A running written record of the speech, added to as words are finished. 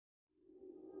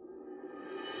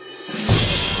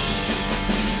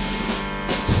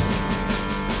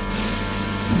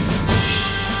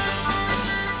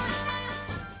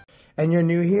And you're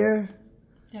new here?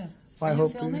 Yes. Well, I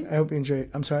hope you enjoy it.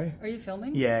 I'm sorry? Are you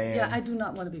filming? Yeah. Yeah, I do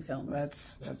not want to be filmed.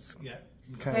 That's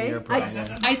kind of your problem.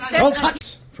 I said Don't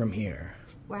touch from here.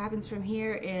 What happens from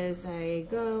here is I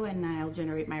go and I'll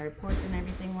generate my reports and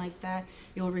everything like that.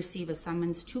 You'll receive a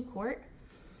summons to court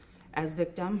as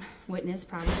victim, witness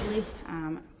probably,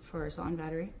 for assault and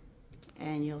battery.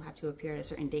 And you'll have to appear at a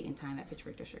certain date and time at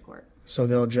Fitchburg District Court. So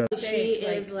they'll just... She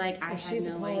is like, I had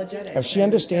no idea. If she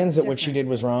understands that what she did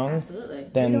was wrong, Absolutely.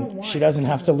 then she doesn't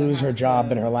have to lose her job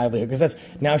and her livelihood. Because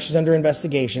now she's under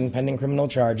investigation, pending criminal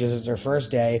charges. It's her first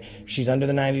day. She's under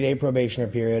the 90-day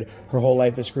probationary period. Her whole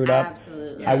life is screwed up.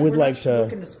 Absolutely. I would like We're not to...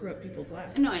 looking to screw up people's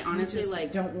lives. No, I honestly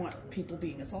like don't want people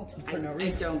being assaulted for no I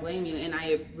reason. don't blame you, and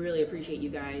I really appreciate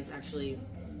you guys actually,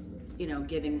 you know,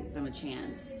 giving them a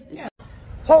chance. Yeah.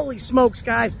 Holy smokes,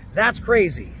 guys, that's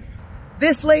crazy.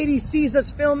 This lady sees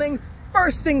us filming.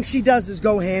 First thing she does is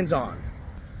go hands-on.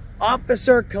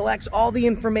 Officer collects all the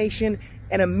information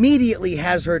and immediately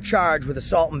has her charged with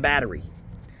assault and battery.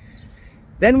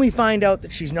 Then we find out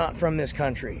that she's not from this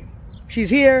country. She's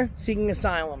here seeking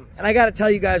asylum. And I gotta tell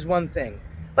you guys one thing.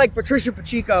 Like Patricia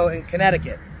Pacheco in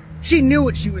Connecticut, she knew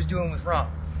what she was doing was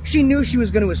wrong. She knew she was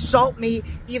going to assault me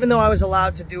even though I was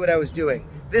allowed to do what I was doing.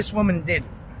 This woman didn't.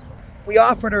 We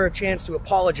offered her a chance to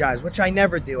apologize, which I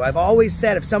never do. I've always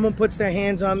said if someone puts their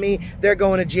hands on me, they're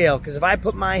going to jail. Because if I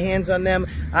put my hands on them,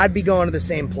 I'd be going to the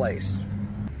same place.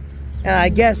 And I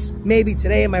guess maybe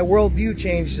today my worldview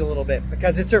changes a little bit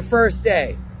because it's her first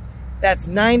day. That's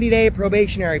 90-day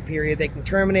probationary period. They can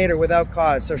terminate her without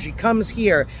cause. So she comes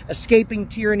here, escaping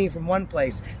tyranny from one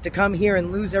place, to come here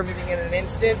and lose everything in an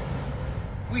instant.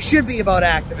 We should be about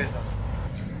activism.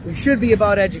 We should be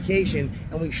about education,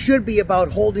 and we should be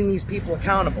about holding these people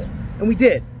accountable. And we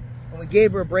did. And we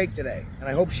gave her a break today. And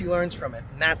I hope she learns from it.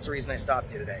 And that's the reason I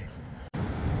stopped you today.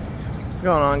 What's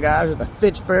going on, guys? We're at the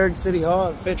Fitchburg City Hall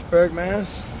in Fitchburg,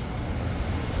 Mass.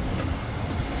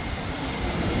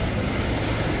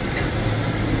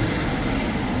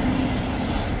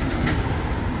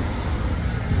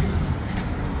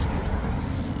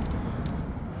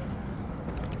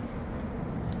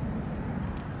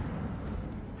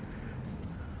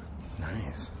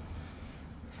 Nice.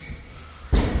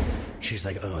 She's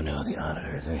like, oh no, the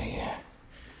auditors are here.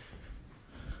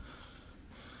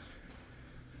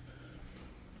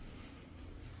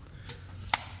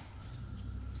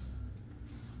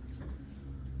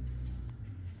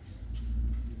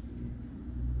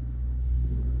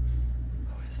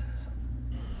 Who is this?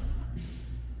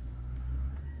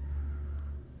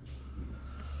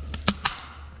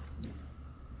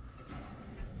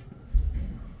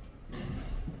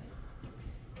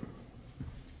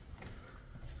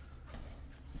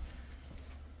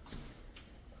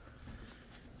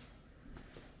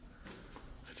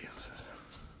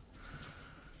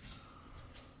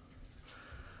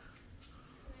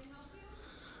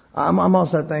 I'm all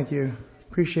set, thank you.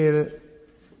 Appreciate it.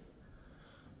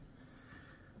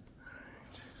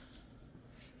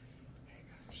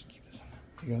 Just keep this on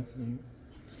there. You got it?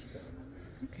 Keep that on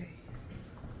there. Okay.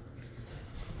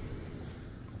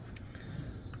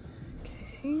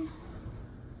 Okay.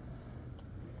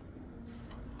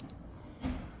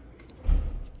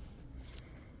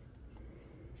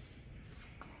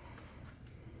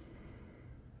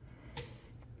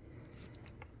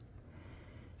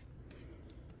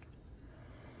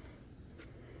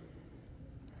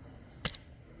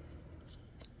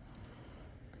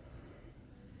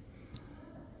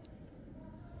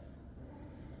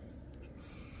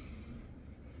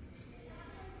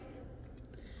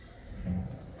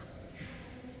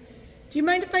 Do you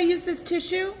mind if I use this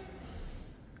tissue?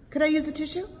 Could I use a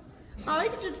tissue? Oh, I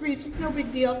could just reach. It's no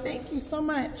big deal. Thank you so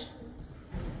much.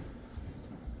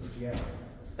 What you got?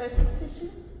 A tissue?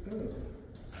 Oh.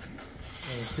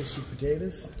 Tissue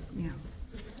potatoes? Yeah.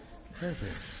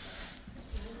 Perfect.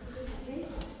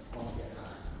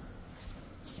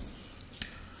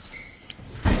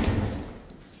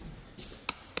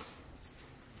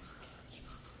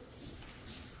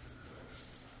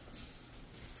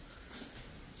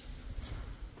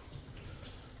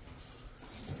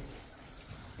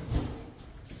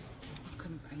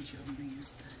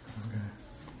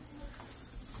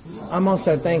 I'm all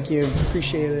set, thank you.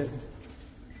 Appreciate it.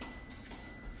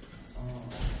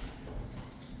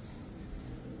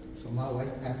 So my wife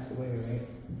passed away, right?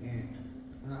 And,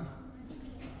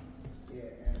 yeah,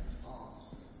 and,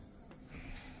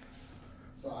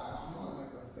 so I'm on like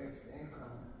a fixed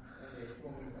income, and they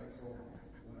told me like, so,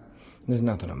 There's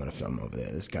nothing I'm gonna film over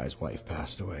there. This guy's wife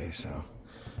passed away, so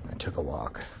I took a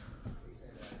walk.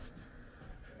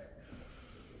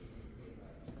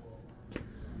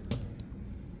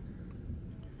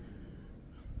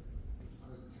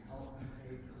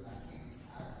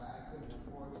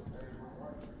 was married my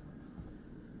wife.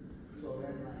 So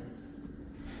then,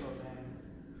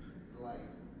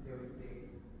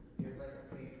 there's like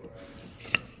a paper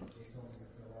they told me to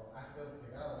fill out. I filled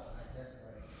it out. I guess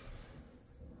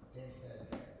they said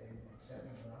that they didn't accept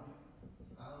me, but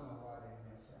I don't know why they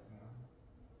didn't accept me.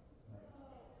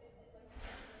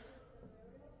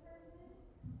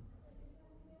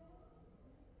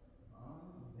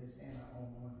 They're saying I owe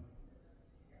money.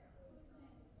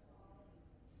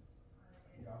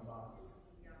 Y'all lost.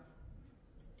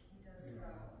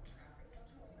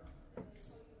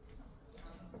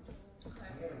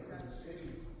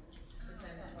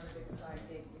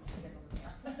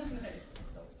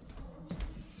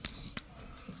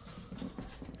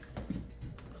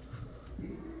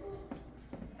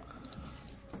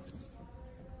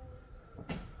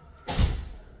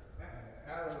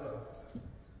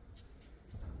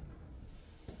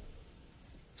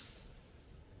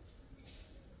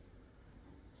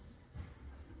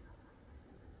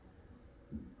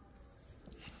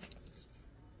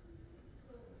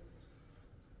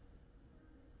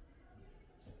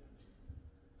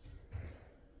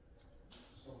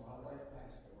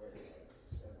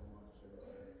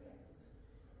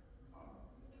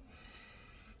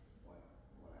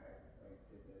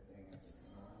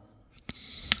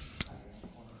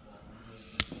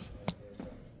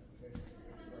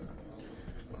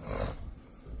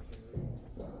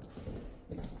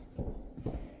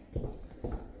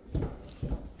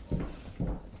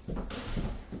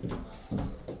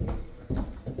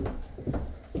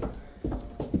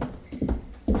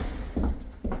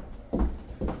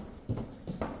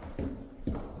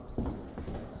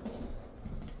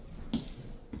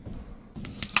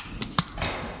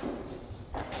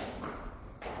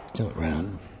 Look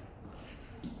around.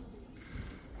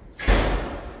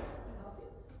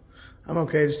 I'm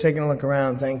okay, just taking a look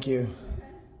around, thank you.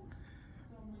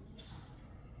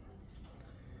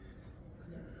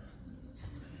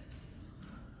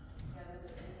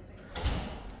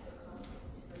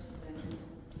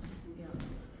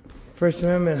 First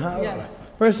Amendment, how? Yes.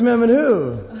 First Amendment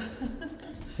who?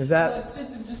 Is that? It's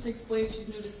just to explain she's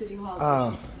new to City Hall.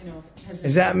 Oh. So she, you know,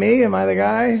 Is that me? Am I the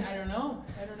guy? I don't know.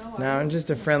 No, I'm just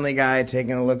a friendly guy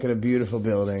taking a look at a beautiful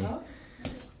building. Oh.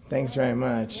 Thanks very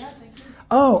much. Yeah, thank you.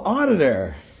 Oh,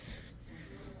 auditor.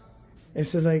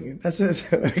 It's just like, that's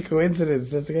a coincidence.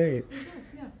 That's great. Yes,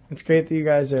 yeah. It's great that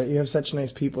you have such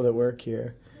nice people that work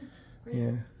here. Great.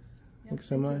 Yeah. Thanks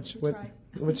so much. We try.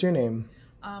 What's your name?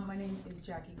 My name is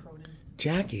Jackie Cronin.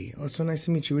 Jackie. Oh, it's so nice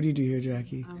to meet you. What do you do here,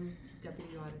 Jackie? I'm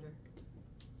deputy auditor.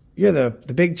 You're the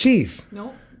big chief.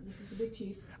 No, this is the big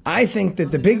chief. I think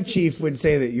that the big chief would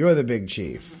say that you're the big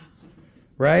chief.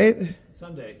 Right?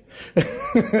 Someday.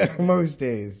 Most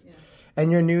days. Yeah.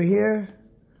 And you're new here?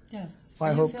 Yes.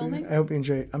 Well, Are you filming? I hope you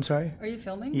enjoy it. I'm sorry? Are you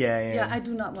filming? Yeah. Yeah, I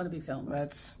do not want to be filmed.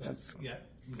 That's Yeah.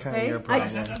 kind of Okay? your problem.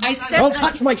 I said Don't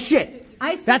touch my shit.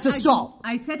 I said That's I do- assault.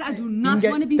 I said I do not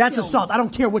want to be That's filmed. assault. I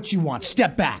don't care what you want.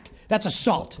 Step back. That's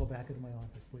assault. Go back into my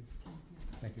office, please.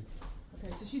 Thank you.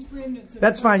 Okay, so she's bringing. So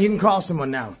That's fine. You can call someone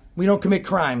now. We don't commit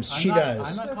crimes. She I'm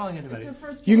does. not calling anybody. It's her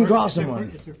first You can day. call It's her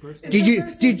someone. It's her first Did you?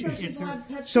 First Did day, so she's allowed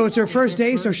to touch so it's her people. first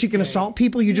day, so she can assault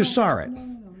people. You just saw it.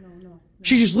 No.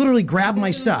 She just literally grabbed my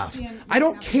doesn't stuff. understand- I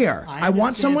don't care. I want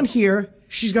understand. someone here.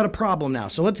 She's got a problem now.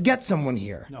 So let's get someone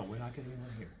here. No, we're not getting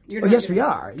anyone here. Oh, yes, we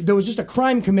are. There was just a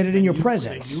crime committed in your Then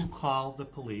presence. you call the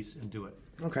police and do it.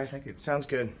 Okay. Thank you. Sounds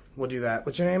good. We'll do that.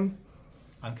 What's your name?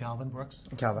 I'm Calvin Brooks.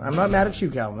 Calvin. I'm not mad at you,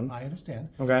 Calvin. I understand.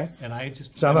 Okay. And I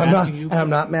just. So I'm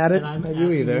not mad at I'm you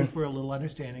asking either. You for a little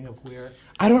understanding of where.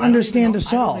 I don't understand even know-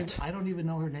 assault. I don't even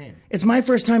know her name. It's my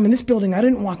first time in this building. I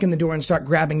didn't walk in the door and start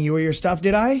grabbing you or your stuff,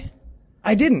 did I?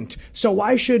 I didn't. So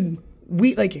why should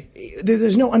we,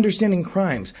 there's no understanding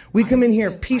crimes. We come in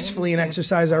here peacefully and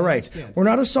exercise our rights. We're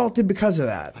not assaulted because of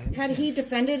that. Had he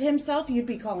defended himself, you'd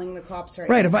be calling the cops right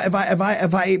Right. now.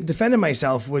 If I defended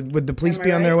myself, would the police Am I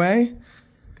be on their right? way?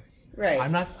 Right.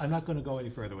 I'm not going to go any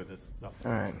further with this. So.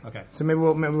 All right. Okay. So maybe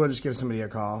we'll just give somebody a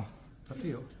call. Up to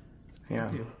you. Yeah.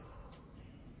 Up to you.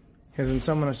 Because when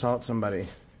someone assaults somebody,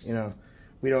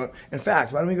 we don't. In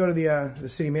fact, why don't we go to the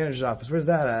city manager's office? Where's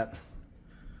that at?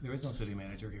 There is no city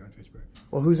manager here in Fitchburg.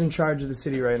 Well, who's in charge of the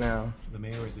city right now? The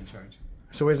mayor is in charge.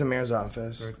 So where's the mayor's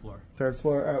office? Third floor. Third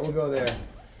floor. All right, we'll go there.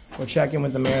 We'll check in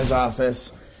with the mayor's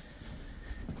office,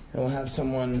 and we'll have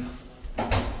someone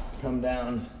come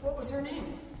down. What was her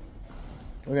name?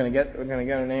 We're gonna get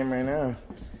her name right now.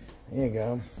 There you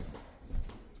go.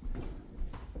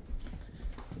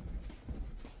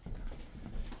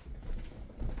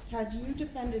 Had you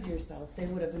defended yourself, they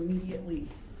would have immediately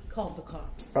called the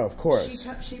cops. Oh, of course.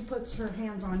 She puts her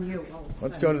hands on you all of a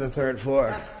Let's sudden. go to the third floor.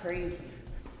 That's crazy.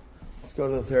 Let's go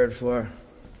to the 3rd floor.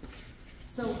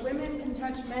 So women can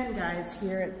touch men, guys,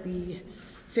 here at the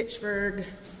Fitchburg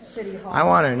City Hall. I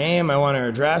want her name. I want her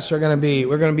address. We're gonna be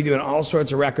doing all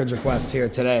sorts of records requests here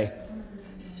today.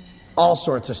 All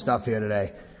sorts of stuff here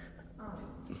today.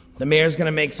 The mayor's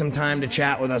gonna make some time to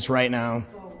chat with us right now.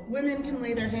 Women can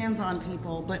lay their hands on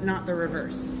people, but not the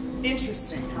reverse.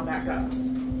 Interesting how that goes.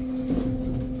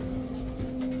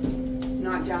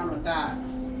 Not down with that.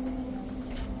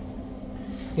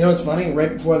 You know what's funny?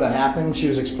 Right before that happened, she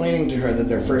was explaining to her that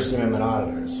they're First Amendment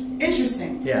auditors.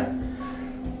 Interesting. Yeah.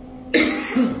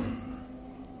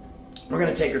 We're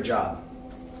gonna take her job.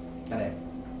 Today.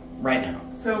 Right now.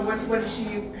 So what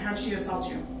did how'd she assault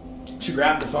you? She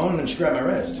grabbed the phone and then she grabbed my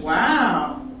wrist.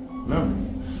 Wow. No.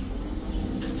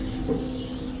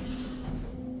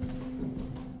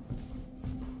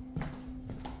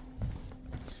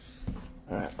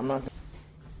 Alright, I'm not.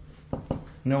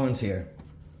 No one's here.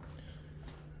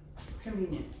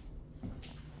 Convenient.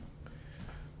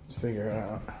 Let's figure it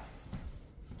out.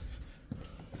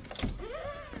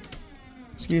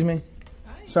 Excuse me?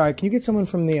 Sorry, can you get someone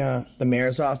from the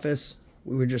mayor's office?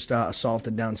 We were just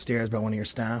assaulted downstairs by one of your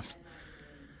staff.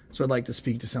 So I'd like to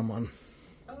speak to someone.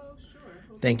 Oh,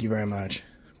 sure. Thank you very much.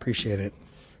 Appreciate it.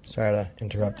 Sorry to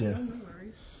interrupt you. No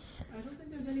worries. I don't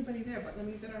think there's anybody there, but let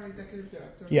me get our executive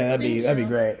director. Yeah, that'd be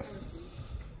great.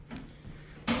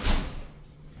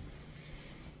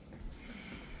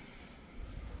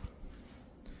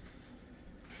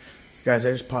 Guys,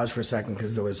 I just paused for a second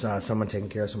because there was someone taking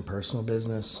care of some personal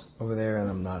business over there, and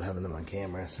I'm not having them on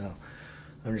camera, so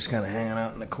I'm just kind of hanging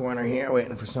out in the corner here,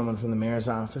 waiting for someone from the mayor's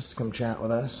office to come chat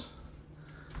with us.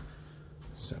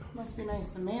 So Must be nice.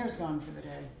 The mayor's gone for the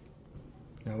day.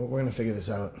 now we're gonna figure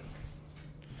this out.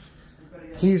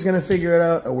 He's gonna figure it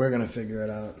out, or we're gonna figure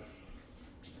it out.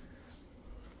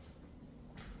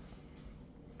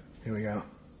 Here we go.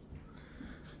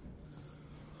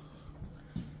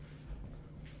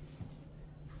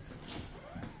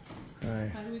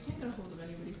 Alright. We can't get a hold of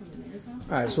anybody from the mayor's office.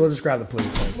 Alright, so we'll just grab the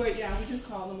police then. Wait, yeah, we just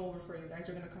call them over for you guys.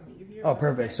 Are gonna come meet you here. Oh,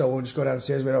 perfect. So we'll just go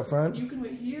downstairs, wait out front? You can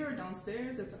wait here or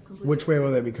downstairs. It's completely. Which way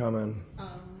will they be coming?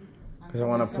 Because I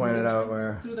want to from point the it out entrance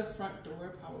where... through the front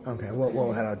door, probably. Okay,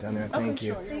 we'll head out down there. Thank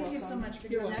you. Sure, you're Thank you welcome. so much for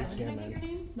You're doing that. welcome. Can I get your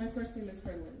name? My first name is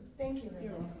Herlin. Thank you.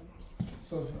 You're welcome.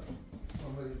 So,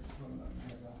 somebody's from the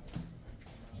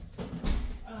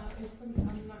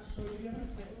I'm not sure. Do you have a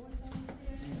photo with them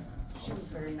today? She was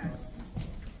very nice.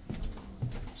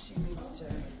 She needs to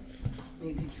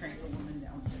maybe train the woman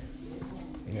downstairs.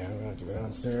 Yeah, we're going to have to go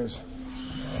downstairs.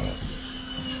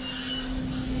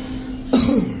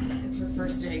 It's her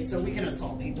first day, so we can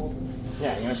assault people.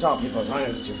 Yeah, you're going to assault people as long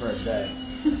as it's your first day.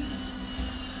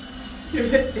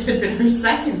 If it had been her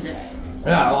second day.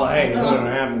 Yeah, well, hey, no one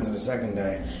happens on the second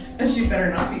day. And she better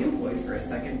not be employed for a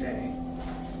second day.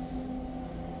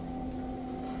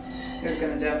 There's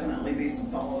going to definitely be some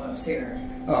follow-ups here.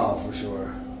 Oh, for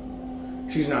sure.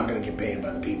 She's not going to get paid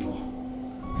by the people.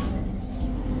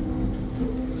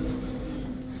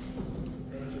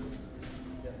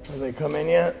 Have they come in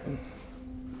yet?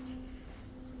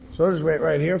 So I'll just wait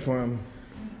right here for them.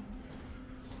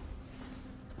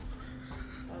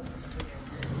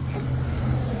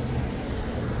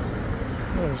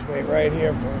 I'll just wait right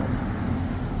here for them.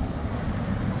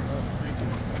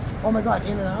 Oh my God,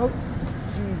 In-N-Out?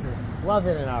 Jesus, love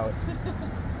In-N-Out.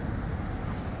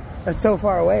 That's so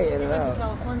far away, We went to In-N-Out.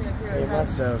 California too. It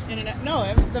must have. In-N-Out.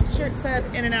 No, the shirt said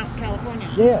In-N-Out California.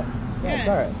 Yeah, I Yeah.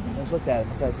 saw it. I just looked at it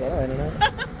because I said, oh,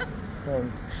 In-N-Out.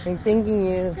 I'm thanking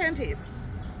you. Panties.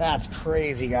 That's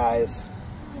crazy, guys.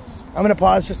 I'm gonna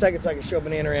pause for a second so I can show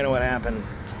Banana what happened.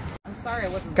 I'm sorry I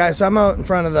wasn't. Guys, so I'm out in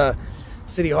front of the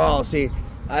city hall. See,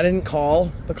 I didn't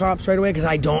call the cops right away because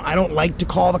I don't like to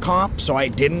call the cops, so I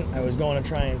didn't. I was going to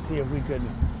try and see if we could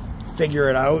figure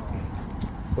it out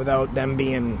without them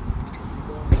being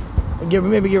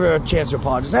maybe give her a chance to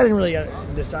apologize. I didn't really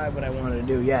decide what I wanted to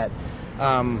do yet,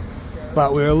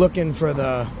 but we were looking for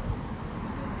the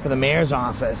mayor's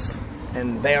office,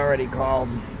 and they already called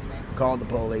the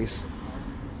police.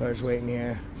 So I was waiting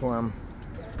here for them.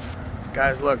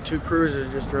 Guys, look, 2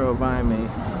 cruisers just drove by me.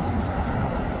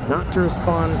 Not to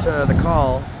respond to the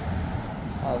call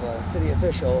of a city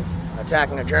official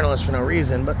attacking a journalist for no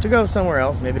reason, but to go somewhere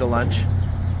else, maybe to lunch.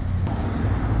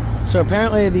 So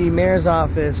apparently the mayor's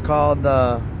office called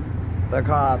the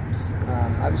cops.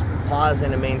 I've just been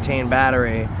pausing to maintain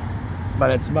battery,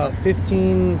 but it's about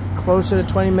 15, closer to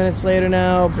 20 minutes later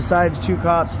now, besides 2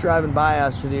 cops driving by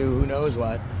us to do who knows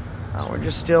what. We're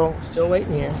just still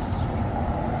waiting here.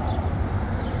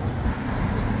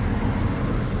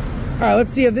 All right,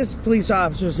 let's see if this police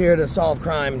officer's here to solve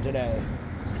crime today.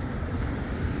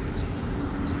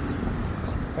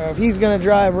 or if he's gonna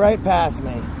drive right past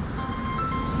me.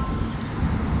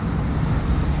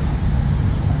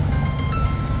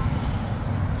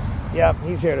 Yep,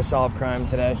 he's here to solve crime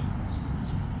today.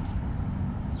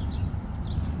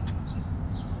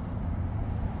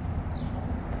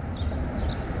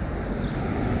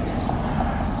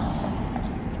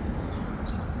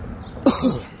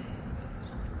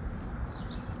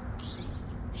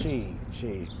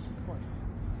 She. Of course.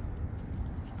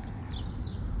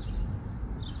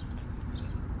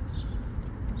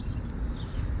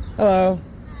 Hello.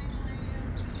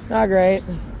 Not great.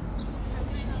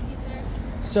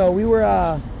 So we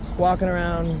were walking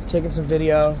around, taking some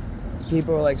video.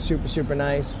 People were like super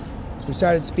nice. We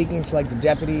started speaking to like the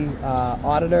deputy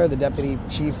auditor, the deputy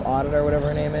chief auditor, whatever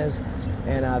her name is,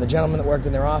 and the gentleman that worked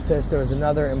in their office. There was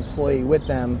another employee with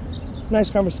them.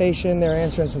 Nice conversation. They were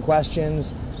answering some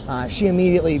questions. She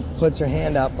immediately puts her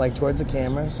hand up like towards the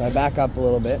camera, so I back up a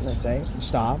little bit and I say,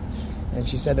 stop. And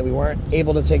she said that we weren't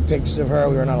able to take pictures of her,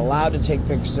 we were not allowed to take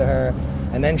pictures of her.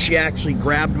 And then she actually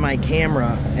grabbed my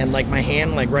camera and like my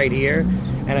hand like right here.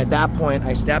 And at that point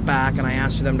I stepped back and I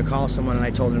asked for them to call someone and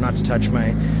I told her not to touch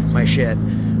my shit.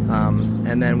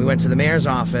 And then we went to the mayor's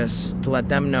office to let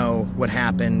them know what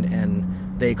happened,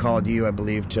 and they called you, I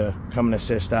believe, to come and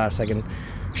assist us. I can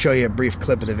show you a brief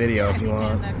clip of the video if you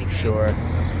want. Sure.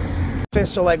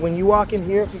 So like when you walk in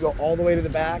here, if you go all the way to the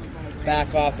back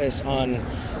office on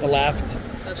the left.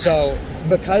 Okay. So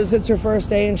because it's her first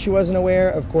day and she wasn't aware,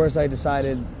 of course I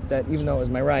decided that even though it was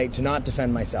my right to not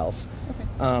defend myself.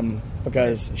 Okay.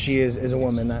 Because she is a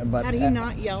woman. But had he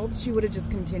not yelled, she would have just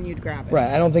continued grabbing.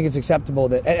 Right. I don't think it's acceptable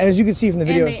that, as you can see from the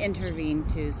video. And they intervened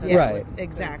too. So yeah, right.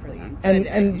 Exactly.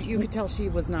 And you could tell she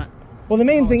was not. Well, the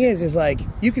main thing is like,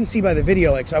 you can see by the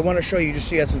video, like, so I want to show you just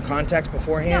so you had some context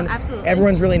beforehand. No, absolutely.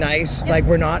 Everyone's really nice. Yep. Like,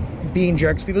 we're not being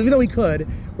jerks people, even though we could.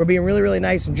 We're being really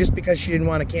nice, and just because she didn't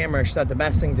want a camera, she thought the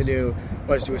best thing to do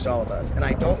was to assault us. And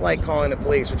I don't like calling the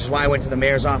police, which is why I went to the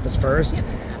mayor's office first. Yep.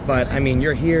 But, I mean,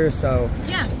 you're here, so...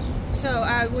 Yeah. So,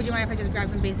 would you mind if I just grab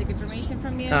some basic information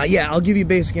from you? Yeah, I'll give you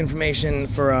basic information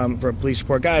for a police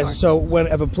report. Guys, sure. So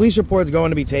if a police report is going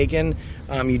to be taken,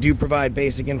 you do provide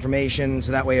basic information,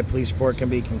 so that way a police report can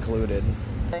be concluded.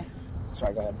 Okay.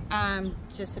 Sorry, go ahead.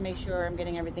 Just to make sure I'm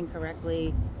getting everything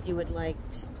correctly, you would like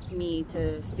me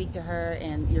to speak to her,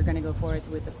 and you're going to go forward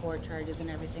with the court charges and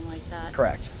everything like that?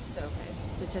 Correct. So, okay.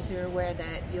 So just so you're aware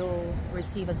that you'll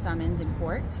receive a summons in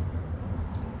court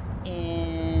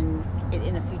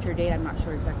in a future date. I'm not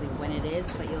sure exactly when it is,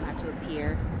 but you'll have to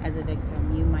appear as a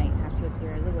victim. You might have to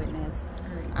appear as a witness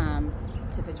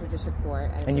to Fitchburg District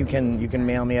Court. And you can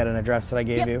mail me at an address that I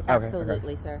gave you? Okay,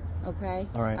 Absolutely, okay. Sir. Okay?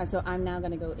 All right. So I'm now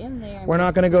going to go in there. We're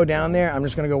not going to go down there. I'm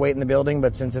just going to go wait in the building,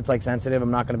 but since it's like sensitive,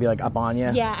 I'm not going to be like up on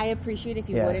you. Yeah, I appreciate if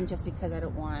you wouldn't, just because I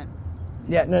don't want...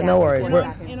 Yeah, no worries.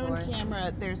 And on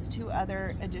camera, there's 2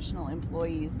 other additional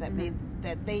employees that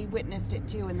that they witnessed it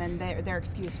too, and then their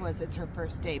excuse was it's her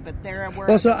first day. But there were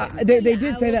well, so they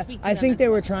did say that. I think they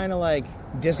were trying to like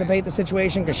dissipate the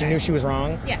situation because she knew she was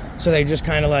wrong. Yeah. So they just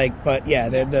kind of like, but yeah,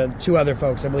 the 2 other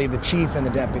folks, I believe, the chief and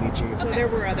the deputy chief. So there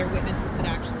were other witnesses that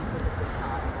actually physically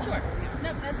saw it. Sure.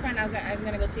 No, that's fine. I'm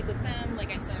going to go speak with them.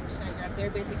 Like I said, I'm just going to grab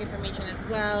their basic information as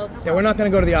well. Yeah, we're not going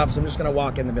to go to the office. I'm just going to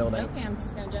walk in the building. Okay, I'm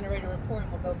just going to generate a report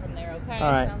and we'll go from there, okay?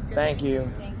 All right. Sounds good. Thank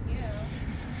you. Thank you.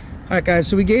 All right, guys,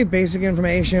 so we gave basic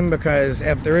information because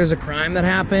if there is a crime that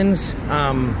happens,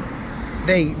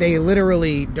 they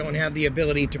literally don't have the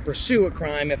ability to pursue a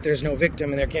crime if there's no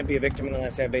victim, and there can't be a victim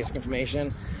unless they have basic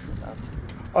information.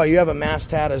 Oh, you have a mass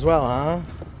tat as well, huh?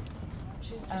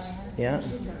 Yeah?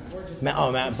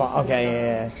 Okay,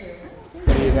 yeah.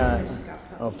 What do you got?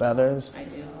 Oh, feathers? I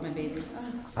do. My babies.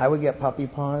 I would get puppy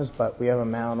paws, but we have a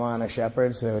Malinois and a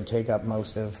Shepherd, so they would take up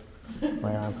most of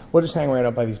my arm. We'll just hang right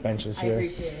up by these benches here. I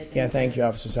appreciate it. Yeah, thank you,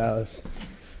 Officer Salas.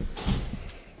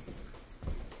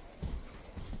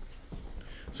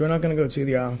 So we're not going to go to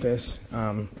the office.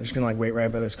 We're just going to like wait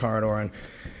right by this corridor and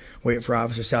wait for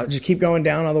Officer Salas. Just keep going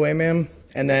down all the way, ma'am.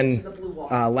 And then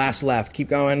last left. Keep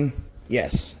going.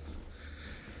 Yes.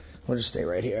 We'll just stay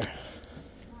right here.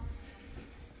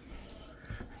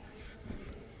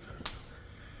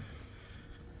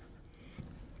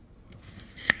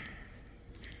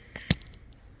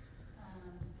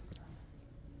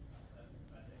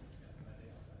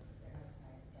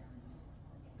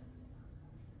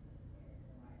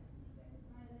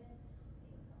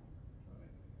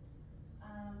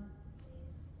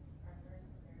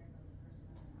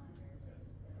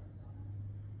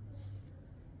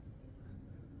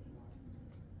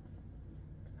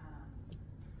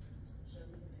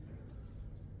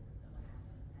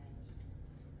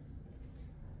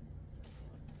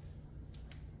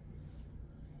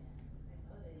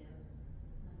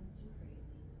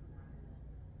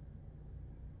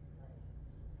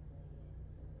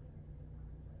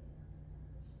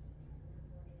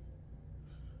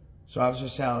 So Officer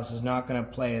Salas is not going to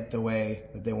play it the way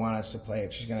that they want us to play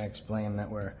it. She's going to explain that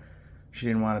she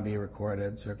didn't want to be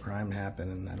recorded, so a crime happened,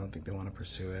 and I don't think they want to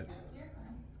pursue it.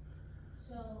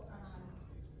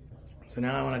 So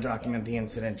now I want to document the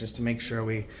incident just to make sure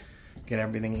we get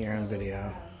everything here on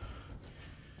video.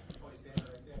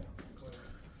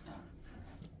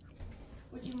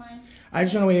 Would you mind? I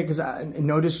just want to wait because,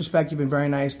 no disrespect, you've been very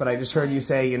nice, but I just heard you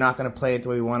say you're not going to play it the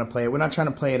way we want to play it. We're not trying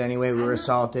to play it anyway. We were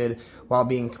assaulted while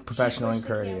being professional and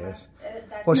courteous.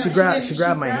 Well, she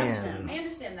grabbed my hand. I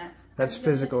understand that. That's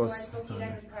physical. I spoke to you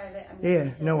guys in private.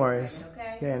 Yeah, no worries.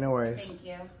 Okay? Yeah, no worries. Thank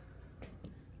you.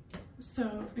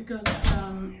 So it goes,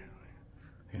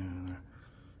 Yeah,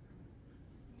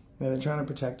 they're trying to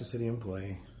protect a city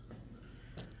employee.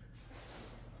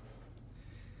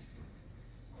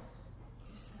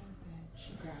 You said that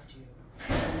she grabbed you,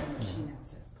 and then she now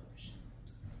says push.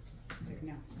 They're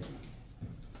now spinning.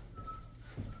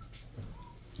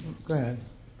 Go ahead.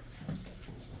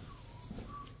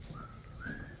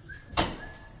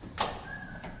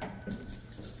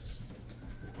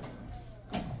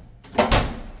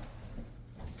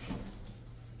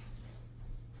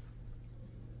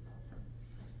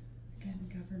 Again,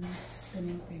 government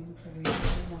spinning things the way they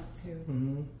want to.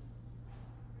 Mm-hmm.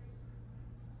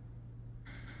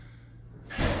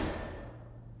 Hope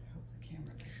the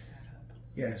camera picked that up.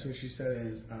 Yeah, so what she said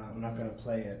is, I'm not going to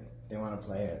play it. They want to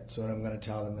play it. So what I'm going to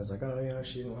tell them is like, oh yeah,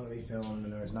 she didn't want to be filmed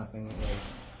and there was nothing that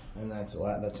was, and that's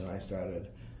when I started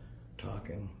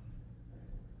talking.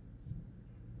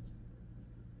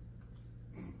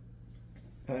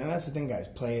 And that's the thing, guys.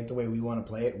 Play it the way we want to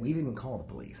play it. We didn't call the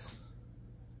police.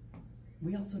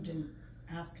 We also didn't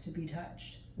ask to be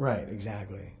touched. Right,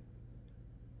 exactly.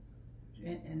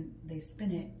 And they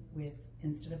spin it with,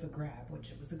 instead of a grab,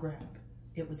 which it was a grab,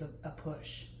 it was a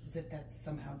push, as if that's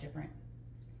somehow different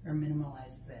or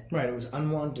minimalizes it. Right, it was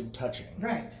unwanted touching.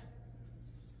 Right.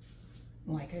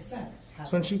 Like I said.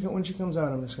 So when she comes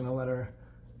out, I'm just going to let her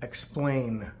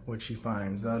explain what she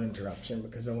finds without interruption,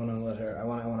 because I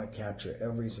want to capture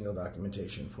every single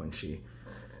documentation for when she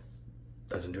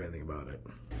doesn't do anything about it.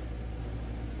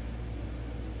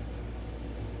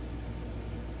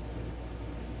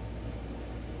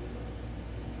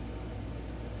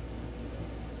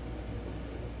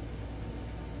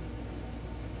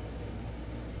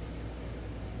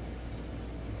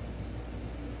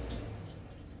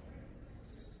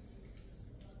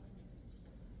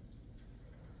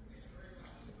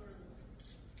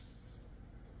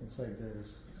 Looks like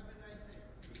there's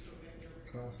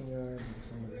crossing guard and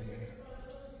somebody here.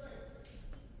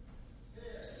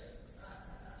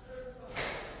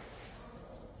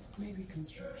 Maybe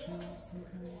construction of some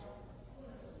kind.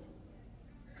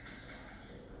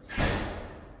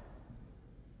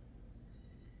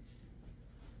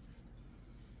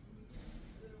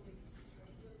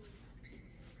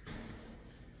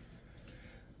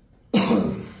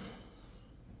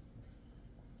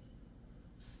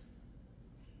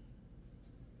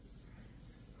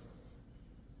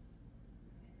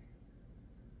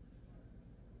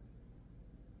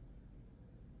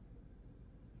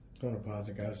 I'm going to pause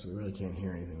it, guys, so we really can't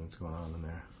hear anything that's going on in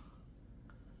there.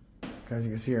 Guys, you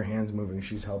can see her hands moving.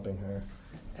 She's helping her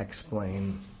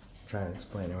trying to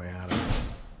explain her way out of it.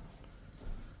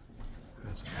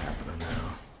 That's what's happening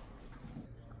now.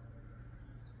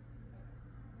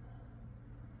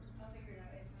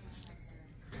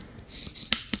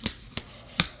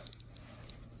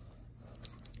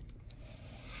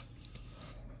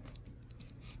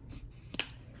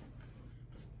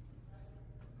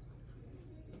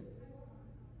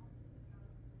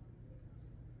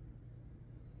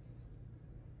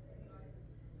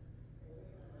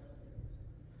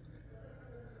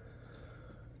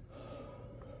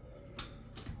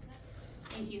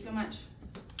 Thank you so much.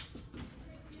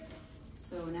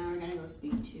 So now we're gonna go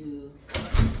speak to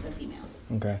the female.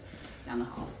 Okay. Down the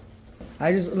hall.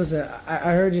 Listen,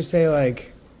 I heard you say,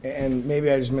 like, and maybe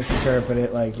I just misinterpreted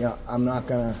it, like, I'm not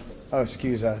gonna,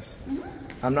 excuse us.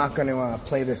 Mm-hmm. I'm not gonna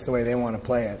play this the way they want to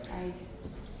play it.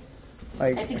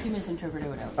 I think you misinterpreted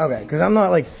what I was saying. Because I'm not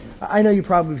like, I know you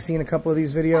probably have seen a couple of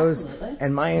these videos. Absolutely.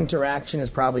 And my interaction is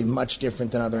probably much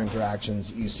different than other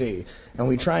interactions you see. And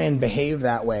we try and behave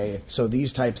that way so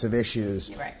these types of issues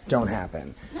don't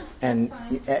happen. No, and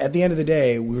at the end of the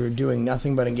day, we were doing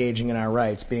nothing but engaging in our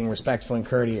rights, being respectful and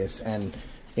courteous, and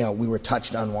we were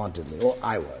touched unwantedly. Well,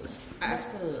 I was.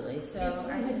 Absolutely. So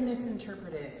I had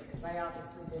misinterpreted it, because I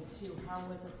obviously did too. How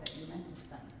was it that you meant it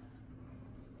then?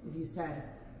 If you said,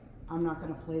 I'm not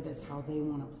going to play this how they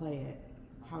want to play it,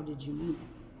 how did you mean it?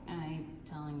 I'm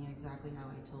telling you exactly how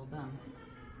I told them.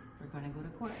 we're going to go to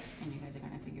court, and you guys are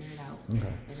going to figure it out.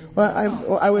 Okay. It is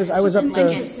Well, I was up to.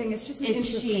 Interesting. It's just an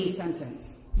interesting sentence.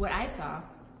 What I saw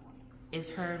is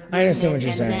her. I understand what you're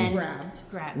and saying. Then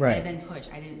grab, Right. and then push.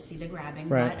 I didn't see the grabbing.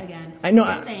 Right. But again, I know.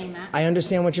 you're saying that. I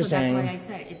understand what you're so saying. That's why I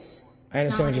said it's. I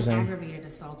understand what you're saying. Aggravated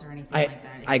assault or anything like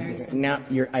that. It's very now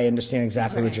simple. I understand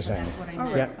exactly what you're So saying. that's what I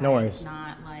meant. Yeah, no worries. It's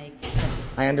not like.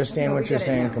 I understand what you're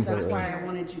saying That's completely. why I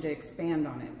wanted you to expand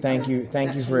on it. Thank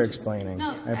you for explaining.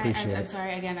 No, I appreciate I'm it.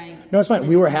 sorry again. No, it's fine.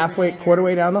 We were misinterpreted quarter or-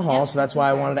 way down the hall, Yep, so that's why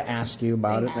I okay. wanted to ask you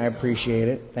about it, and I appreciate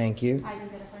it. Thank you. I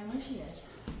just gotta find where she is.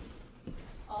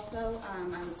 Also,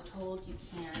 I was told you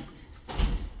can't.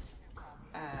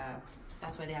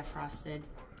 That's why they have frosted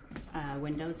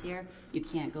windows here. You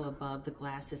can't go above the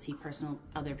glass to see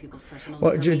other people's personal.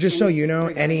 Well, just so you know,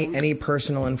 regarding- any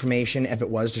personal information, if it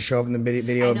was to show up in the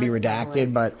video, would be know it's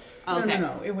redacted. public. But Okay.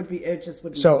 No. It just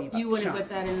wouldn't. So- be You wouldn't shown. put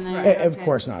that in there. Of Okay.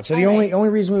 course not. So the All right. only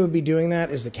reason we would be doing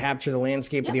that is to capture the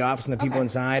landscape of the Yep. office and the people Okay.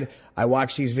 inside. I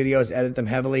watch these videos, edit them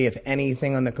heavily. If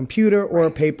anything on the computer or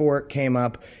paperwork came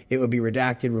up, it would be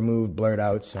redacted, removed, blurred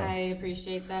out. So I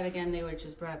appreciate that. Again, they would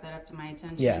just brought that up to my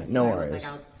attention. Yeah, no so I was worries.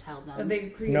 like, I'll tell them. But they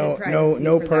created No privacy for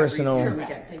that personal- reason.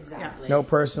 Correct, exactly. no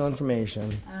personal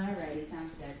information. Alrighty,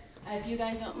 sounds good. If you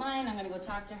guys don't mind, I'm gonna go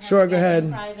talk to her. Sure, go Get in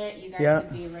ahead. Private. You guys Yeah.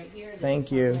 can be right here. This Thank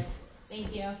is you. public.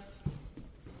 Thank you.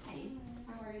 Hi.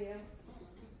 How are you?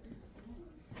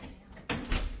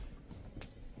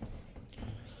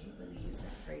 You really use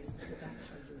that phrase, but that's how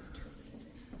you interpret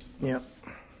it. Yep.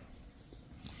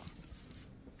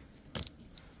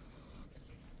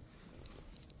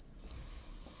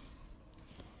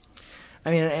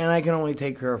 I mean, and I can only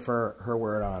take her for her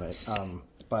word on it.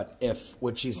 But if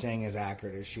what she's saying is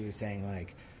accurate, as she was saying,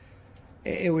 like,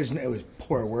 it was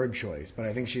poor word choice. But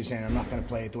I think she was saying, I'm not going to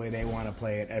play it the way they want to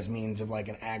play it, as means of like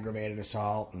an aggravated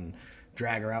assault and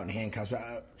drag her out in handcuffs.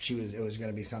 It was going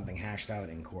to be something hashed out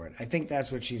in court. I think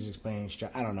that's what she's explaining.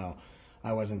 I don't know.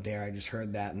 I wasn't there. I just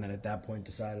heard that, and then at that point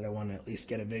decided I want to at least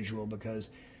get a visual because,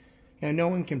 you know, no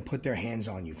one can put their hands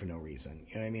on you for no reason.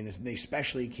 You know what I mean? They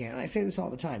especially can't. And I say this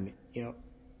all the time. You know,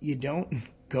 you don't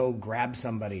go grab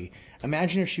somebody.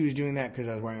 Imagine if she was doing that because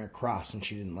I was wearing a cross and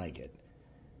she didn't like it.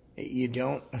 You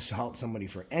don't assault somebody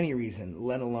for any reason,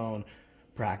 let alone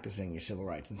practicing your civil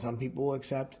rights. And some people will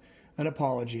accept an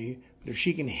apology, but if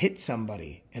she can hit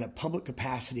somebody in a public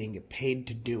capacity and get paid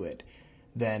to do it,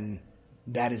 then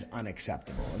that is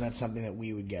unacceptable. And that's something that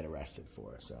we would get arrested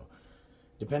for. So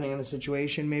depending on the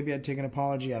situation, maybe I'd take an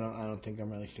apology. I don't think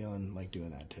I'm really feeling like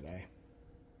doing that today.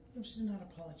 Which is not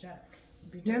apologetic.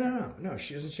 Yeah, no.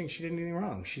 She doesn't think she did anything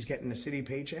wrong. She's getting a city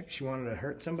paycheck. She wanted to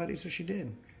hurt somebody, so she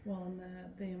did. Well, and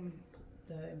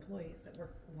the employees that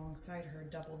worked alongside her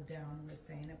doubled down and was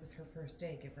saying it was her first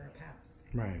day, give her a pass.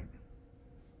 Right,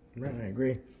 I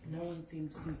agree. No one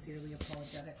seemed sincerely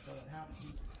apologetic for what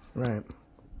happened. Right.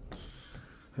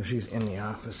 So she's in the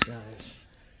office, guys.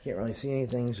 Can't really see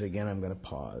anything, so again, I'm going to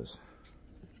pause.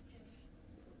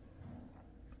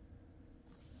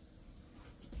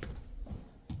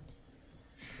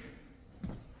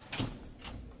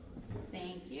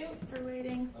 Thank you for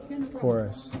waiting. Of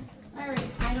course. All right,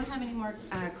 I don't have any more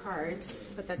cards,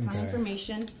 but that's my Okay.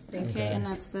 information. Okay, and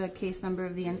that's the case number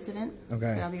of the incident. Okay.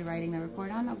 That I'll be writing the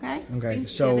report on, okay? Okay, Do you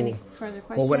so, have any further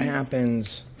questions? well, what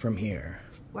happens from here?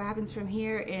 What happens from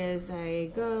here is I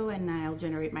go and I'll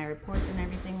generate my reports and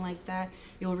everything like that.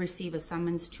 You'll receive a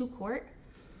summons to court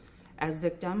as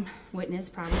victim, witness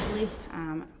probably,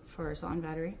 for assault and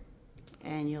battery.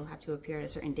 And you'll have to appear at a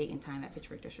certain date and time at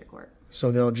Fitchburg District Court.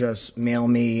 So they'll just mail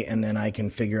me, and then I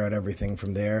can figure out everything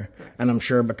from there. Correct. And I'm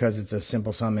sure because it's a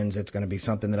simple summons, it's going to be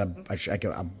something that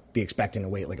I'll be expecting to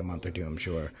wait like a month or two, I'm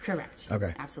sure. Correct.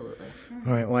 Okay. Absolutely.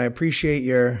 All right, well, I appreciate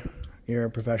your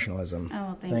professionalism.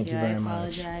 Oh, Thank you very I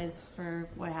much. apologize for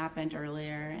what happened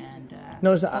earlier, and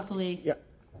No, listen, hopefully... yeah,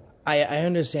 I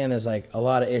understand there's like a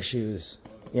lot of issues,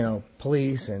 you know,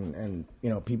 police and you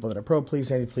know, people that are pro-police,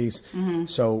 anti-police.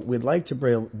 So we'd like to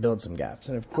build some gaps.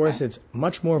 And of course, it's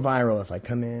much more viral if I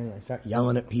come in and I start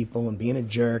yelling at people and being a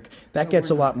jerk. That gets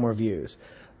a lot more views.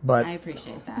 But I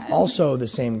appreciate that. also the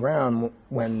same ground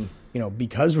when, you know,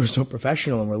 because we're so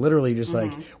professional and we're literally just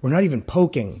like, we're not even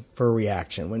poking for a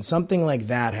reaction. When something like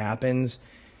that happens,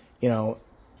 you know,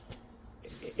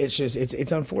 it's just,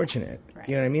 it's unfortunate. Right.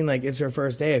 You know what I mean? Like, it's her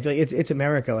first day. I feel like it's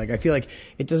America. Like, I feel like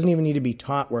it doesn't even need to be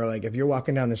taught where, like, if you're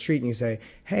walking down the street and you say,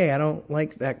 hey, I don't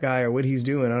like that guy or what he's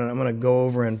doing, I'm going to go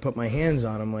over and put my hands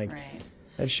on him. Like, Right.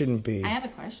 that shouldn't be. I have a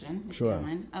question. If Sure. You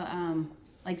don't mind.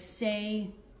 Like, say,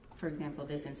 for example,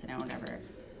 this incident, whatever.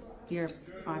 You're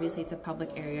obviously, it's a public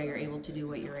area. You're able to do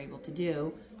what you're able to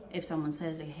do. If someone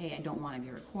says, like, hey, I don't want to be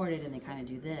recorded, and they kind of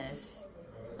do this,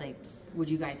 like, would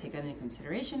you guys take that into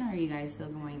consideration, or are you guys still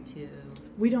going to?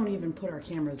 We don't even put our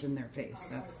cameras in their face.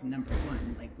 That's number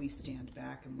one. Like, we stand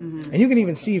back and we're And you can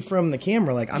even see from the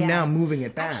camera, like, I'm Yeah. now moving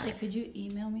it back. Actually, could you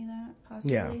email me that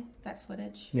possibly? Yeah. That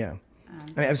footage. Yeah.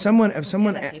 I mean, if someone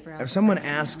paper out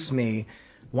asks me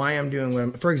why I'm doing what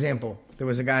I'm, for example, there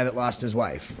was a guy that lost his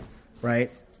wife,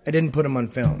 right? I didn't put him on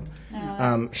film.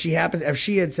 If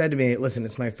she had said to me, listen,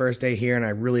 it's my first day here and I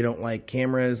really don't like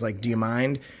cameras, like, do you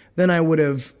mind? Then I would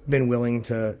have been willing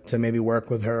to maybe work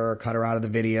with her or cut her out of the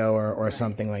video or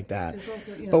something like that.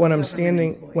 also, But when I'm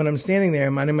standing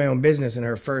there minding my own business and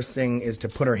her first thing is to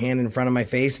put her hand in front of my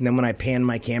face, and then when I pan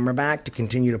my camera back to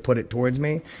continue to put it towards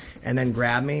me and then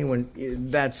grab me, when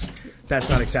that's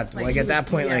not acceptable. Like, at that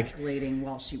point, like,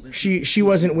 while she was she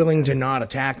wasn't willing to not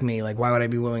attack me. Like, why would I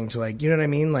be willing to, like, you know what I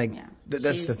mean? Like, Yeah.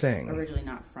 that's She's the thing. Originally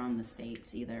not from the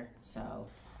States either, so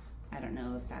I don't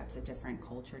know if that's a different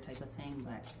culture type of thing,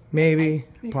 but Maybe,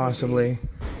 possibly.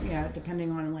 Yeah,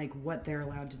 depending on like what they're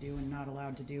allowed to do and not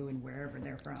allowed to do and wherever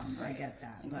they're from. I get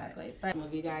that. exactly. But some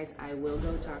of you guys, I will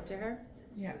go talk to her.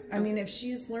 Yeah, I mean, if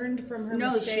she's learned from her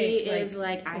No, mistake, she is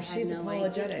like, I if had she's no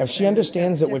apologetic. If she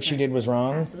understands that what she did was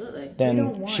wrong, Absolutely.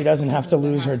 then she doesn't have to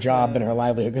lose her job and her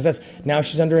livelihood. Because now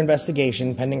she's under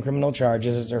investigation, pending criminal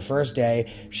charges. It's her first day.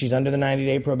 She's under the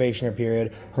 90-day probationary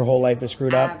period. Her whole life is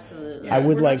screwed up. Absolutely. I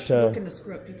would We're like not to. looking to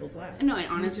screw up people's lives. No, and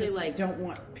honestly, We just like, don't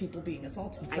want people being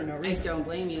assaulted for no I reason. don't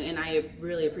blame you, and I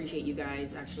really appreciate you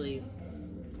guys actually,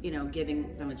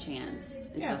 giving them a chance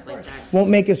and stuff like that.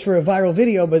 Won't make us for a viral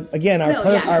video, but again,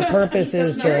 our purpose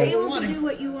is You're to. able to do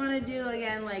what you want to do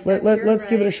again. Like, Let's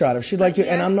give it a right. shot. If she'd like to,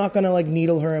 and Yeah. I'm not gonna like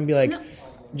needle her and be like, No.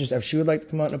 just if she would like to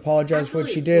come out and apologize for what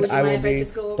she Absolutely. did, Would you I will mind if be.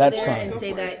 just go over That's there fine. and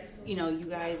say that you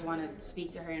guys want to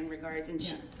speak to her in regards, and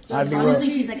she, I'd be honestly, willing.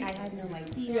 she's like, I had no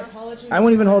idea. I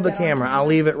won't even hold the camera. I'll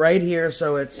leave it right here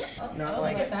so it's not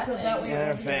like That So that way, in her in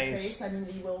her face. I mean,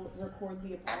 we will record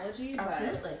the apology.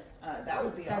 Absolutely. But, that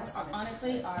would be That's awesome.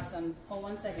 honestly awesome. Hold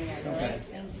 1 second, guys. All right?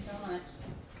 Thank you so much.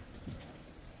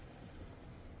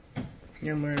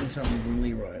 Yeah, I'm learning something from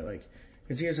Leroy. Like,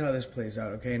 because here's how this plays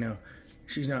out. Okay, now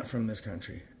she's not from this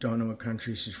country. Don't know what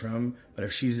country she's from. But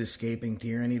if she's escaping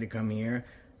tyranny to come here,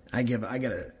 I get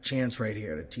a chance right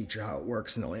here to teach her how it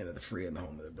works in the land of the free and the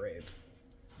home of the brave.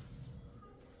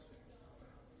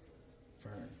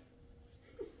 Fern.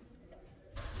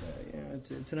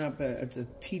 It's a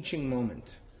teaching moment.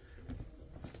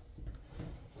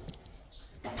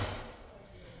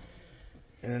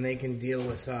 And then they can deal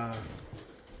with her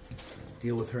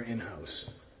in-house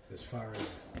as far as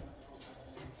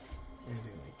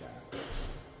anything like that.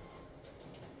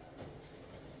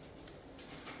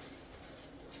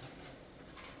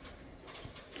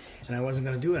 And I wasn't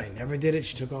going to do it. I never did it.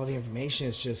 She took all the information.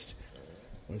 It's just,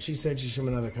 when she said she's from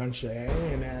another country, I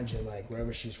only imagine, like,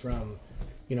 wherever she's from,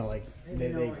 like, they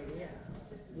idea.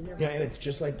 yeah, and it's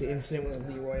just like the incident with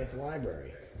Leroy at the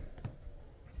library.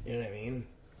 You know what I mean?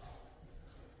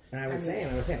 And I was saying,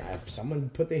 if someone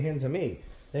put their hands on me,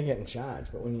 they're getting charged.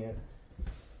 But when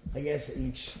I guess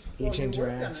each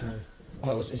interaction.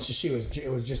 Oh,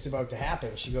 it was just about to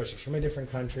happen. She goes, she's from a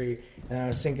different country, and I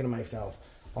was thinking to myself,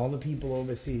 all the people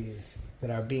overseas that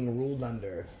are being ruled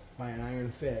under by an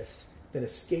iron fist that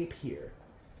escape here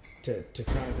to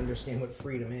try and understand what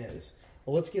freedom is.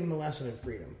 Well, let's give them a lesson in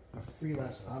freedom, a free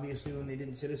lesson. Obviously, when they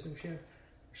did citizenship,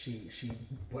 she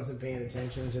wasn't paying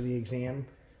attention to the exam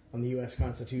on the U.S.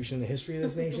 Constitution, the history of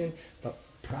this nation, but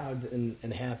proud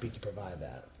and happy to provide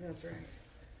that. That's right.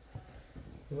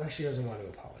 Unless she doesn't want to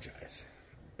apologize.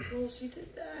 Well, she did.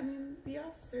 I mean, the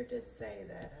officer did say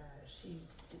that she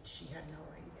had no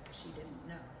idea. She didn't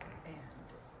know, and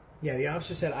yeah, the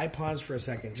officer said, I paused for a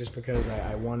second just because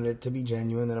I wanted it to be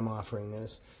genuine that I'm offering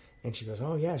this. And she goes,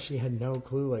 oh, yeah, she had no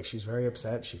clue. Like, she's very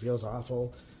upset. She feels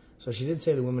awful. So she did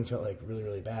say the woman felt, like, really,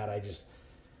 really bad. I just,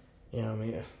 I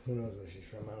mean, who knows where she's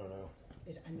from? I don't know.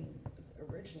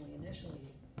 initially,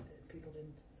 people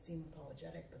didn't seem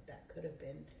apologetic, but that could have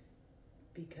been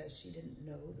because she didn't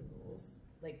know the rules.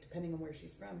 Like, depending on where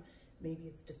she's from, maybe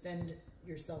it's defend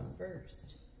yourself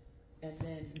first. And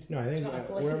then no, I think like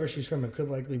wherever she's from, it could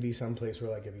likely be someplace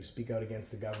where, like, if you speak out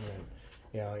against the government,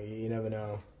 you never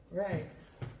know. Right.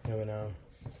 Never know.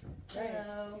 Right.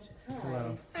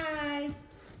 Hello. Hi.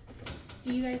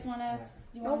 Do you guys want to?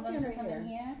 You want them to come in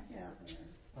here? Yeah.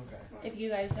 Okay. If you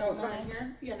guys don't mind.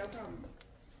 Here? Yeah, no problem.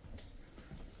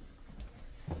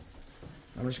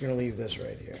 I'm just gonna leave this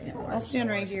right here. Yeah, I'll stand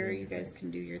right here. You guys can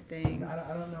do your thing.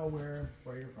 I don't know where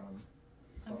you're from.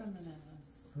 I'm from the Netherlands.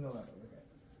 From the Netherlands. Okay.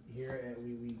 Here,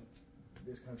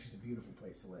 this country's a beautiful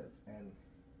place to live, and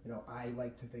I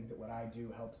like to think that what I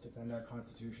do helps defend our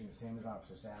Constitution, the same as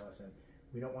Officer Salas. And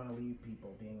we don't want to leave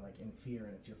people being like in fear,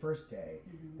 and it's your first day.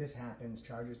 This happens,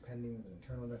 charges pending, there's an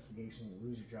internal investigation, you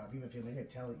lose your job. Even if you're going to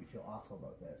tell it, you feel awful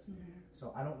about this.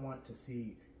 So I don't want to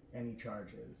see any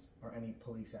charges or any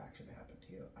police action happen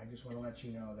to you. I just want to let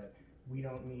you know that we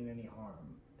don't mean any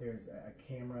harm. There's a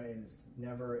camera is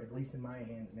never, at least in my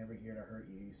hands, never here to hurt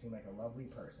you. You seem like a lovely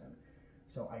person.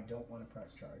 So I don't want to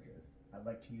press charges. I'd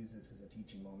like to use this as a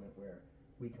teaching moment where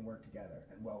we can work together,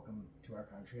 and welcome to our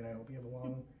country. And I hope you have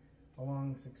a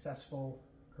long, successful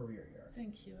career here.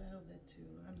 Thank you. I hope that too.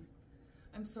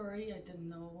 I'm sorry. I didn't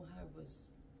know I was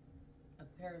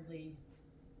apparently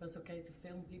was okay to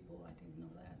film people. I didn't know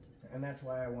that. And that's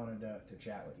why I wanted to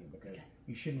chat with you, because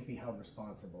you shouldn't be held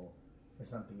responsible for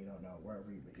something you don't know,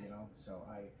 wherever you know. So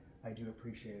I do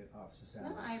appreciate it, Officer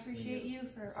Sanders. No, I appreciate you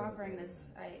for offering this.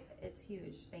 It's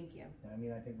huge. Thank you. I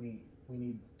mean, I think we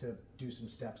need to do some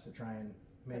steps to try and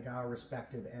make our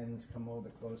respective ends come a little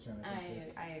bit closer. And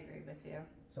I agree with you.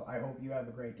 So I hope you have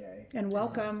a great day. And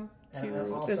welcome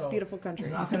to this beautiful country.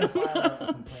 I'm not going to file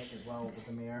a complaint as well with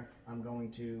the mayor. I'm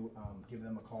going to give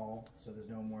them a call, so there's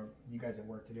no more. You guys have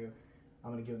work to do.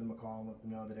 I'm going to give them a call and let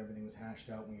them know that everything was hashed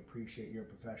out. We appreciate your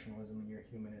professionalism and your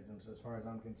humanism. So as far as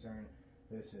I'm concerned,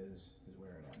 this is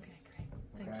where it ends. Okay,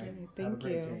 great. Okay? Thank you. Have a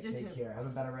great day. You Take too. care. Have a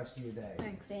better rest of your day.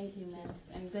 Thanks. Thank you, miss.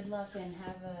 And good luck, and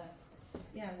have a,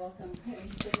 welcome.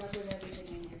 Good luck with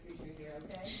everything in your future here,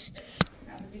 okay?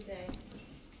 Have a good day.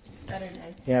 Better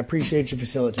day. Yeah, I appreciate you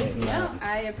facilitating No, that.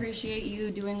 I appreciate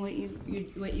you doing what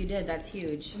you did. That's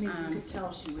huge. I mean, you could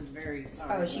tell she was very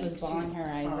sorry. Oh, she was bawling her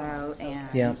eyes out,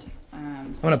 and Yeah.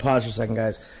 I'm going to pause for a second,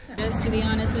 guys. just to be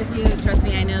honest with you, trust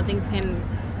me, I know things can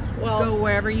go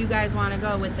wherever you guys want to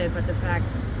go with it, but the fact,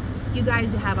 you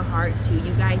guys have a heart too.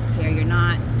 You guys care. You're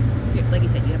not, like you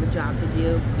said, you have a job to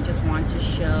do. You just want to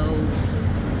show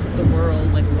the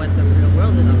world like what the real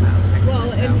world is about. Well,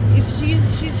 and if she's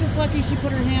just lucky she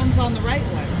put her hands on the right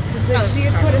one. Because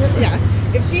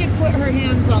if she had put her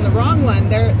hands on the wrong one,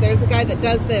 there's a guy that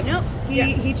does this. Nope.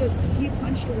 He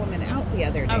punched a woman out the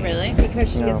other day. Oh, really?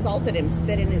 Because she assaulted him,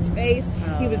 spit in his face.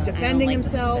 He was defending I don't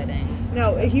like the himself. spitting.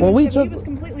 No, he was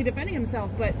completely defending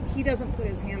himself, but he doesn't put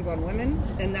his hands on women,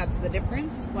 and that's the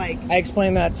difference. Like, I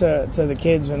explained that to the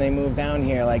kids when they moved down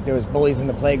here. Like, there was bullies in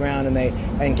the playground, and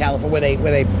in California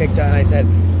where they picked on. I said,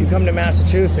 you come to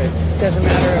Massachusetts, it doesn't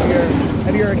matter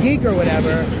if you're a geek or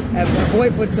whatever. If a boy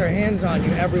puts their hands on you,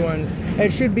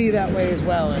 it should be that way as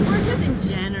well. Or just in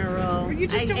general,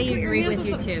 I agree with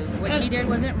you too. What she did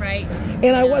wasn't right.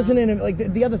 And I wasn't in, like,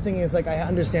 the other thing is, like, I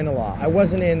understand the law. I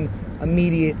wasn't in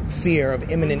immediate fear of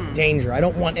imminent danger. I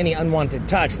don't want any unwanted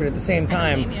touch, but at the same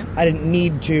time, I didn't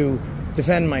need to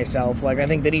defend myself. Like, I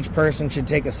think that each person should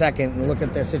take a second and look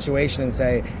at their situation and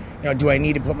say, do I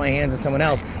need to put my hands on someone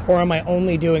else? Or am I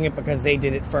only doing it because they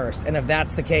did it first? And if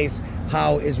that's the case,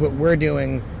 how is what we're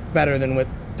doing better than what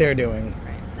they're doing?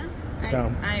 Right. No,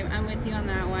 So I'm with you on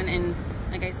that one. And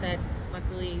like I said,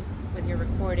 luckily with your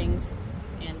recordings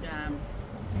and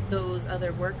those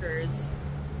other workers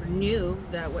knew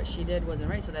that what she did wasn't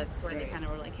right, so that's why they kind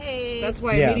of were like, hey, that's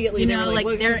why immediately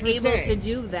they're able to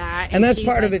do that, and that's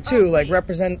part of it too. Like,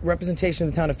 okay. representation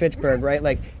of the town of Fitchburg, right?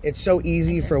 Like, it's so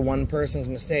easy for one person's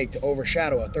mistake to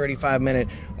overshadow a 35-minute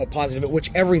positive,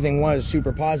 which everything was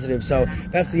super positive. So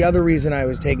that's the other reason I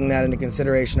was taking that into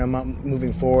consideration. I'm not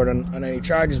moving forward on any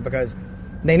charges, because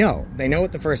they know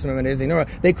what the First Amendment is. They know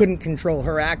they couldn't control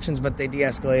her actions, but they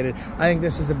de-escalated. I think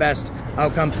this is the best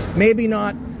outcome. Maybe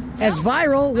not as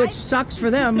viral, which sucks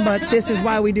for them, but this is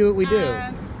why we do what we do.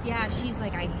 Yeah, she's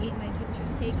like, I hate my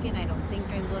pictures taken. I don't think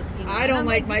I look. I don't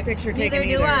like my picture taken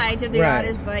either. Neither do I, to be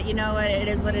honest. But you know what? It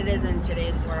is what it is in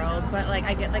today's world. But like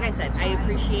I said, I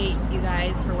appreciate you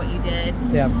guys for what you did.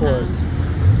 Yeah, of course.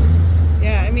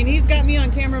 Yeah, I mean, he's got me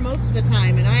on camera most of the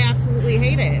time, and I absolutely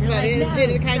hate it. But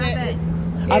it kind of.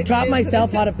 I've taught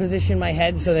myself how to position my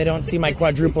head so they don't see my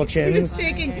quadruple chins.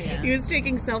 He was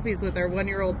taking selfies with our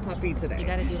 1-year-old puppy today. You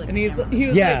gotta do like, and he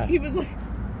was like,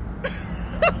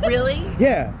 really?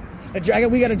 Yeah.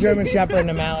 We got a German Shepherd and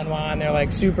a Malinois, and they're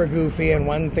like super goofy, and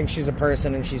one thinks she's a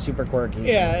person and she's super quirky.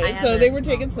 Yeah, so they were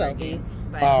taking selfies.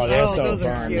 Oh, they're so those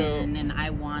fun. are cute. And I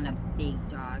want a big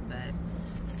dog, but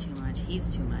it's too much. He's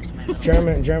too much.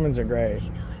 Germans are great.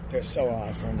 They're so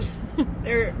awesome.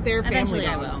 They're family Eventually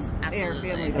dogs. I will. They are Absolutely.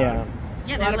 family dogs. Yeah.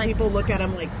 Yeah, A lot of like people look at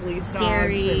them like police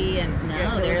scary,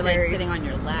 dogs. they're like sitting on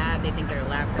your lap. They think they're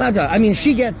lap dogs. I mean,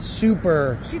 she gets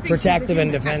super thinks protective she's a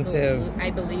and human. defensive. Absolutely.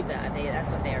 I believe that. That's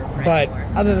what they are bred But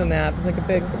for. other than that, it's like a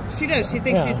big... She does. She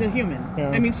thinks Yeah. she's a human.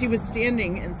 Yeah. I mean, she was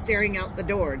standing and staring out the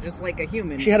door just like a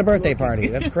human. She had a birthday looking. party.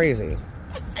 That's crazy.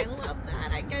 I love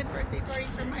that. I get birthday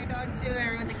parties for my dog too.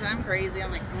 Everyone thinks I'm crazy.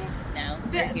 I'm like, no.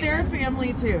 They're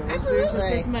family too. They're just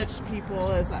Absolutely. as much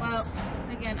people as us. Well,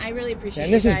 again, I really appreciate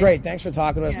And this you is guys. great. Thanks for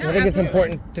talking to us. 'Cause I think it's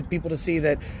Absolutely. important to people to see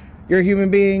that you're a human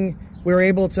being. We're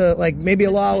able to, like, maybe a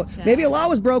law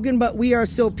was broken, but we are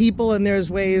still people, and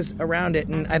there's ways around it.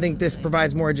 And I think this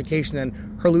provides more education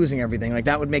than her losing everything. Like,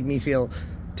 that would make me feel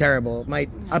terrible. It might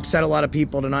upset a lot of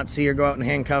people to not see her go out in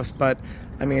handcuffs, but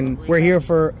I mean, we're here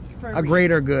for a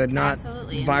greater good, not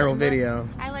Absolutely. viral And video.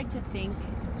 I like to think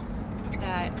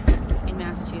that in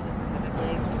Massachusetts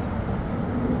specifically,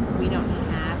 we don't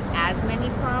have as many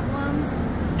problems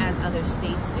as other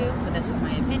states do, but that's just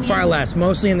my opinion. Far less,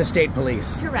 mostly in the state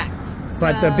police. Correct.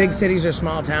 But the big So- cities are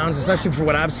small towns, especially for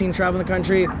what I've seen traveling the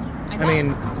country. I know.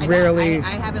 mean, I know. rarely.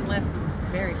 I haven't left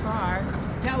very far.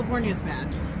 California's bad.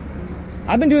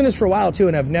 I've been doing this for a while too,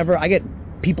 and I get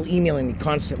people emailing me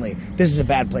constantly. This is a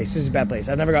bad place. This is a bad place.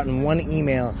 I've never gotten one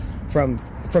email from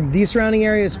these surrounding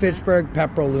areas: Fitchburg,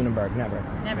 Pepperell, Lunenburg. Never.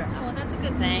 Never. Oh, well, that's a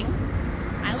good thing.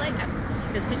 I like that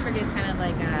because Fitchburg is kind of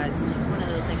like it's one of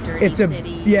those like dirty It's a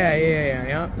cities. yeah.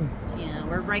 You know,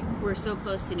 we're so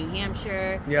close to New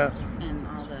Hampshire. Yeah. And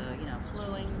all the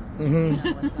flowing. Mm-hmm. You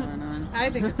know what's going on. I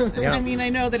think it's, Yeah. I mean, I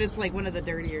know that it's like one of the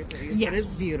dirtier cities, Yes. but it's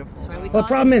beautiful. That's why we Well, call the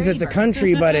problem it is it's a Dirty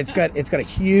country, but it's got a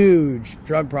huge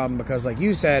drug problem because, like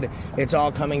you said, it's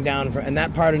all coming down from, and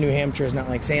that part of New Hampshire is not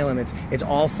like Salem. It's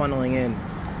all funneling in.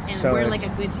 And So we're it's- like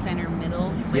a good center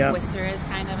middle, like Yep. Worcester is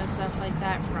kind of and stuff like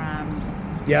that from.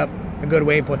 Yep, a good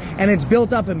waypoint, and it's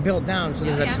built up and built down. So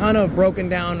there's a Yeah. ton of broken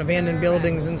down, abandoned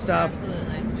buildings and stuff.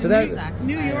 Absolutely. So that- It sucks,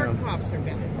 New but- York cops are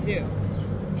bad too.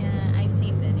 Yeah, I've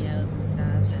seen videos and stuff,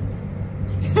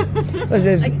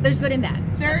 Listen, and there's good and bad.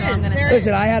 There That's all is, I'm gonna there say.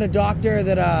 Listen, I had a doctor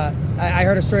that I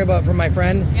heard a story about from my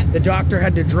friend. Yep. The doctor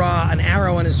had to draw an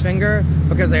arrow on his finger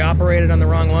because they operated on the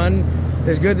wrong one.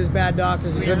 There's good, there's bad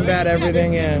doctors, there's good and bad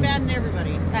everything. Yeah, Yeah. there's good and bad in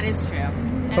everybody. That is true.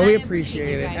 And But we I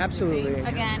appreciate you it, guys. absolutely.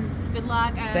 Again, good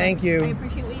luck. Thank you. I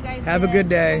appreciate what you guys Have a did. good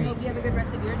day. I hope you have a good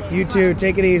rest of your day. You too.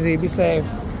 Take it easy. Be safe.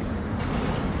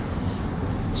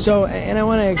 So, and I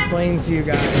want to explain to you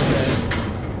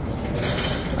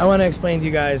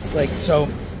guys. Like, so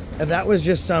if that was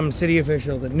just some city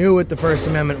official that knew what the First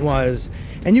Amendment was,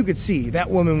 and you could see that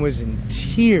woman was in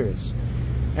tears,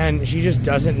 and she just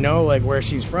doesn't know like where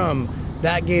she's from.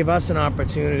 That gave us an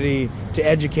opportunity to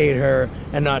educate her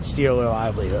and not steal her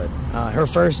livelihood. Her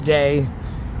first day,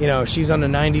 you know, she's on a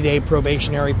 90-day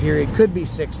probationary period, could be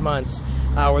 6 months,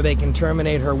 where they can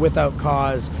terminate her without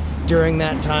cause. During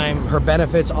that time, her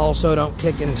benefits also don't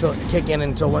kick in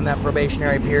until when that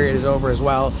probationary period is over as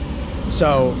well.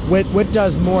 So, what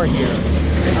does more here?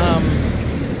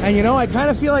 And you know, I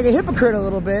kind of feel like a hypocrite a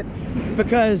little bit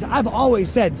because I've always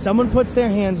said someone puts their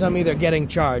hands on me, they're getting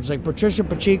charged. Like Patricia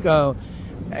Pacheco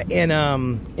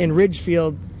in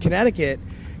Ridgefield, Connecticut,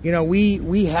 you know,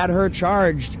 we had her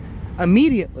charged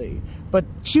immediately, but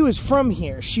she was from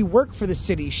here. She worked for the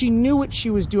city. She knew what she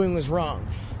was doing was wrong.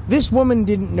 This woman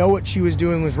didn't know what she was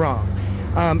doing was wrong.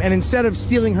 And instead of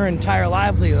stealing her entire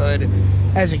livelihood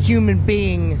as a human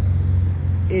being,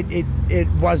 it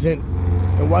wasn't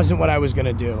what I was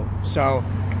gonna do. So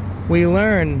we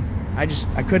learn. I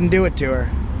couldn't do it to her.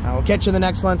 I will catch you in the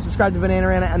next one. Subscribe to Banana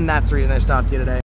Rana, and that's the reason I stopped you today.